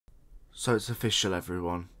So it's official,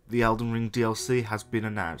 everyone. The Elden Ring DLC has been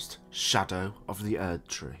announced. Shadow of the Erd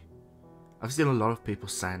Tree. I've seen a lot of people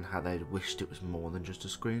saying how they wished it was more than just a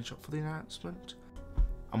screenshot for the announcement.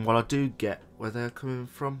 And while I do get where they're coming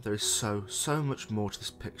from, there is so much more to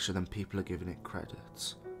this picture than people are giving it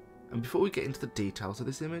credit. And before we get into the details of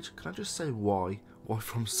this image, can I just say why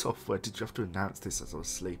From Software did you have to announce this as I was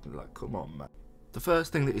sleeping? Like, come on, man. The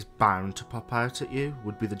first thing that is bound to pop out at you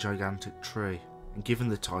would be the gigantic tree. And given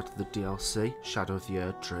the title of the DLC, Shadow of the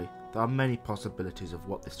Erd Tree, there are many possibilities of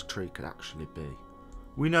what this tree could actually be.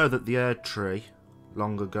 We know that the Erd Tree,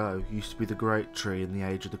 long ago, used to be the great tree in the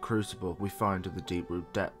Age of the Crucible we find in the deep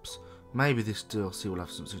root depths. Maybe this DLC will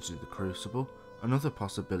have something to do with the Crucible. Another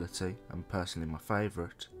possibility, and personally my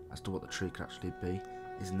favourite, as to what the tree could actually be,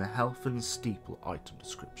 is in the Helfen Steeple item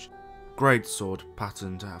description. Greatsword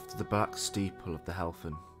patterned after the black steeple of the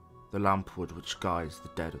Helfen, the lampwood which guides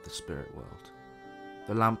the dead of the spirit world.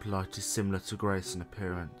 The lamplight is similar to Grace in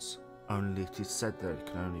appearance, only it is said that it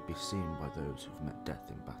can only be seen by those who've met death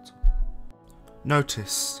in battle.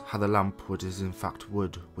 Notice how the lampwood is in fact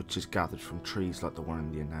wood which is gathered from trees like the one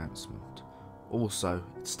in the announcement. Also,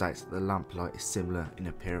 it states that the lamplight is similar in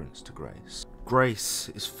appearance to Grace. Grace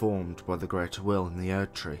is formed by the greater will in the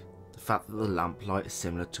Erd Tree. The fact that the lamplight is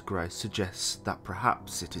similar to Grace suggests that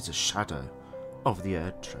perhaps it is a shadow of the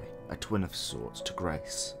Erd Tree, a twin of sorts to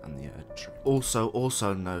Grace and the Erd Tree.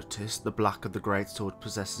 Also notice the black of the greatsword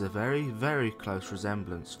possesses a very close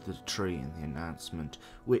resemblance to the tree in the announcement,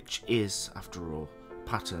 which is, after all,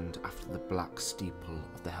 patterned after the black steeple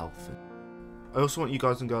of the Helfen. I also want you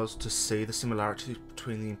guys and girls to see the similarities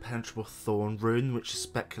between the Impenetrable Thorn rune, which is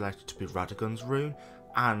speculated to be Radagon's rune,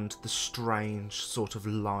 and the strange sort of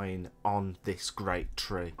line on this great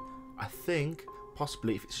tree. I think,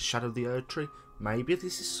 possibly if it's a Shadow of the Erd Tree, maybe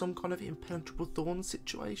this is some kind of Impenetrable Thorn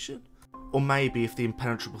situation? Or maybe if the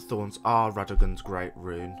Impenetrable Thorns are Radagon's great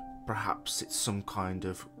rune, perhaps it's some kind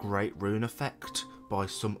of great rune effect by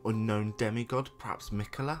some unknown demigod, perhaps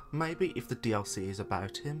Miquella, maybe, if the DLC is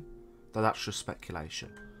about him. Though that's just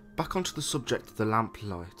speculation. Back onto the subject of the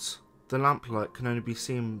lamplight. The lamplight can only be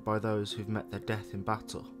seen by those who've met their death in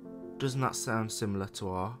battle. Doesn't that sound similar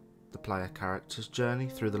to the player character's journey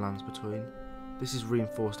through the lands between? This is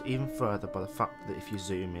reinforced even further by the fact that if you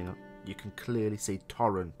zoom in, you can clearly see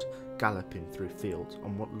Torrent galloping through fields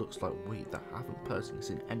on what looks like wheat that I haven't personally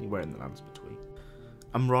seen anywhere in the lands between.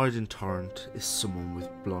 And riding Torrent is someone with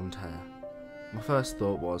blonde hair. My first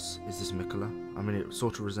thought was, is this Miquella? I mean, it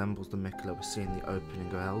sort of resembles the Miquella we see in the opening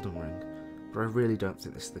of Elden Ring, but I really don't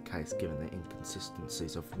think this is the case given the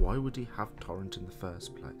inconsistencies of why would he have Torrent in the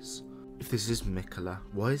first place. If this is Miquella,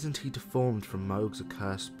 why isn't he deformed from Mohg's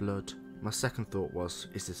accursed blood? My second thought was,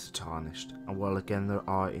 is this the Tarnished? And while again there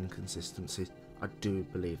are inconsistencies, I do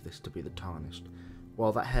believe this to be the Tarnished.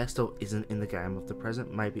 While that hairstyle isn't in the game of the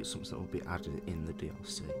present, maybe it's something that will be added in the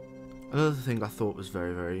DLC. Another thing I thought was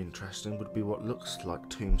very interesting would be what looks like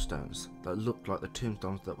tombstones, that look like the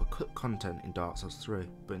tombstones that were cut content in Dark Souls 3,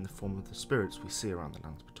 but in the form of the spirits we see around the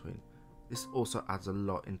lands between. This also adds a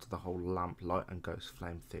lot into the whole lamp, light and ghost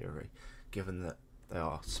flame theory, given that they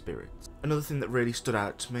are spirits. Another thing that really stood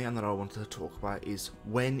out to me and that I wanted to talk about is,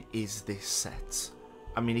 when is this set?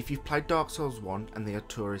 I mean, if you've played Dark Souls 1 and the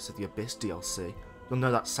Tourist of the Abyss DLC, you'll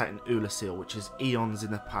know that Satan Ulasil, which is eons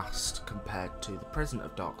in the past compared to the present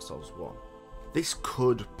of Dark Souls 1. This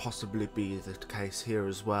could possibly be the case here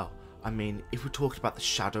as well. I mean, if we're talking about the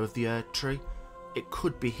Shadow of the Erd Tree, it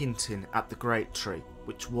could be hinting at the Great Tree,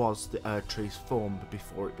 which was the Erd Tree's form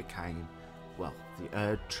before it became, well, the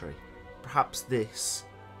Erd Tree. Perhaps this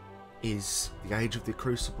is the Age of the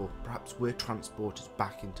Crucible. Perhaps we're transported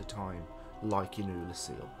back into time, like in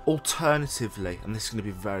Ulasil. Alternatively, and this is going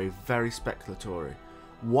to be very speculatory,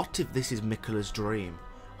 what if this is Miquella's dream?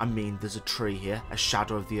 I mean, there's a tree here, a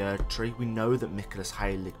Shadow of the Erd Tree. We know that Miquella's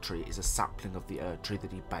Heilig tree is a sapling of the Erd Tree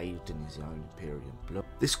that he bathed in his own Imperium blood.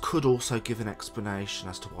 This could also give an explanation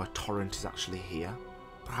as to why Torrent is actually here.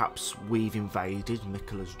 Perhaps we've invaded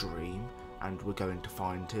Miquella's dream and we're going to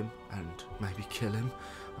find him and maybe kill him.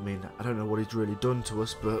 I mean, I don't know what he's really done to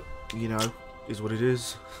us, but, you know, is what it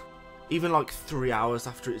is. Even like 3 hours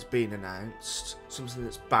after it's been announced, something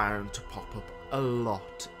that's bound to pop up a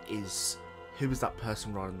lot is, who is that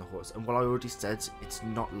person riding the horse? And while I already said it's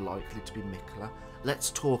not likely to be Miquella, let's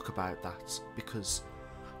talk about that, because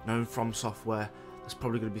knowing From Software, there's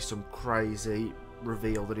probably going to be some crazy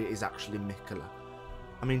reveal that it is actually Miquella.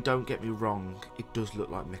 I mean, don't get me wrong, it does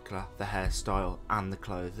look like Miquella, the hairstyle and the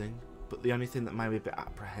clothing, but the only thing that made me a bit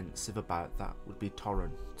apprehensive about that would be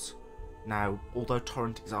Torrent. Now, although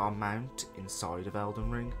Torrent is our mount inside of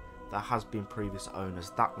Elden Ring, there has been previous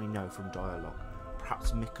owners that we know from dialogue.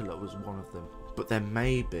 perhaps Miquella was one of them. But then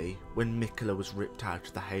maybe, when Miquella was ripped out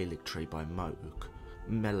of the Halig tree by Moog,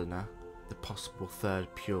 Melina, the possible third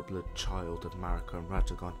pureblood child of Marika and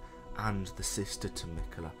Radagon, and the sister to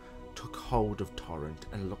Miquella, took hold of Torrent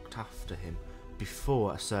and looked after him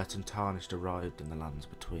before a certain Tarnished arrived in the lands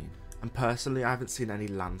between. And personally, I haven't seen any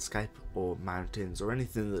landscape or mountains or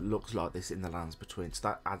anything that looks like this in the lands between, so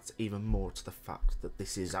that adds even more to the fact that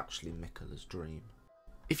this is actually Miquella's dream.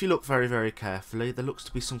 If you look very, very carefully, there looks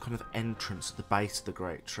to be some kind of entrance at the base of the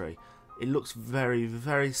Great Tree. It looks very,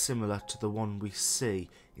 very similar to the one we see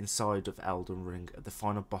inside of Elden Ring at the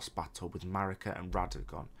final boss battle with Marika and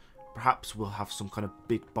Radagon. Perhaps we'll have some kind of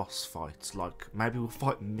big boss fights, like maybe we'll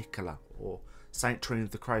fight Miquella or Saint Trine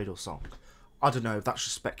of the Cradle song. I don't know, that's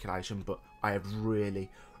just speculation, but I have really,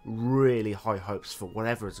 really high hopes for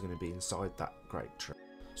whatever is going to be inside that Great Tree.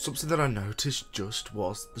 Something that I noticed just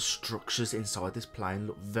was the structures inside this plane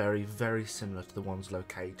look very, very similar to the ones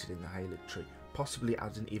located in the Halig tree, possibly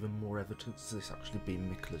adding even more evidence to this actually being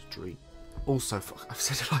Miquella's dream. Also, I've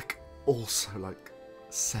said it like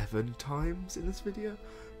 7 times in this video,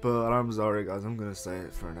 but I'm sorry guys, I'm going to say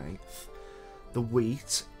it for an 8th. The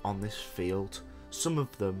wheat on this field, some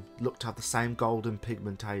of them look to have the same golden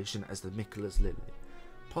pigmentation as the Miquella's lily,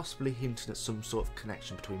 possibly hinting at some sort of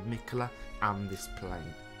connection between Miquella and this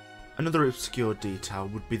plane. Another obscure detail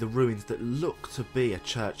would be the ruins that look to be a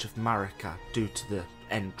Church of Marika due to the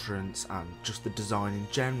entrance and just the design in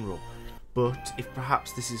general. But if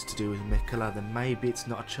perhaps this is to do with Miquella, then maybe it's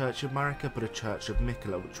not a Church of Marika but a Church of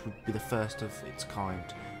Miquella, which would be the first of its kind,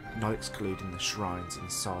 not excluding the shrines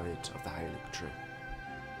inside of the Halig tree.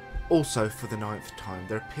 Also, for the 9th time,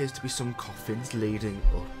 there appears to be some coffins leading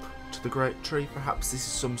up to the Great Tree. Perhaps this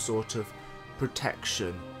is some sort of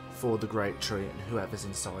protection for the Great Tree and whoever's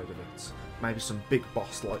inside of it. Maybe some big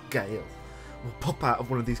boss like Gale will pop out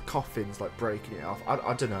of one of these coffins, like breaking it off.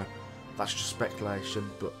 I don't know, that's just speculation,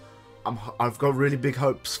 but I've got really big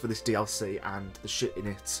hopes for this DLC and the shit in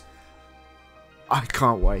it. I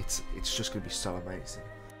can't wait, it's just going to be so amazing.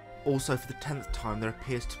 Also, for the 10th time, there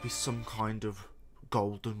appears to be some kind of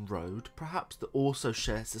golden road, perhaps, that also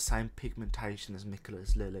shares the same pigmentation as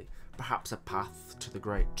Miquella's lily, perhaps a path to the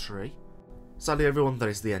Great Tree. Sadly everyone, that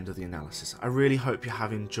is the end of the analysis. I really hope you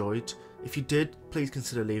have enjoyed. If you did, please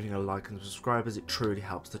consider leaving a like and subscribe, as it truly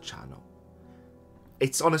helps the channel.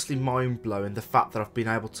 It's honestly mind-blowing the fact that I've been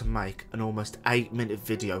able to make an almost 8-minute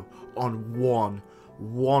video on one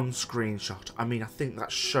screenshot. I mean, I think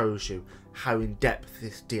that shows you how in-depth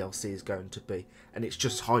this DLC is going to be, and it's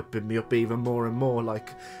just hyping me up even more and more,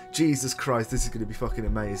 like, Jesus Christ, this is going to be fucking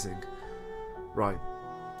amazing. Right,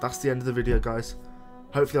 that's the end of the video guys.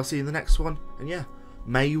 Hopefully I'll see you in the next one, and yeah,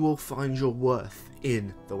 may you all find your worth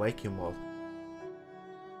in the waking world.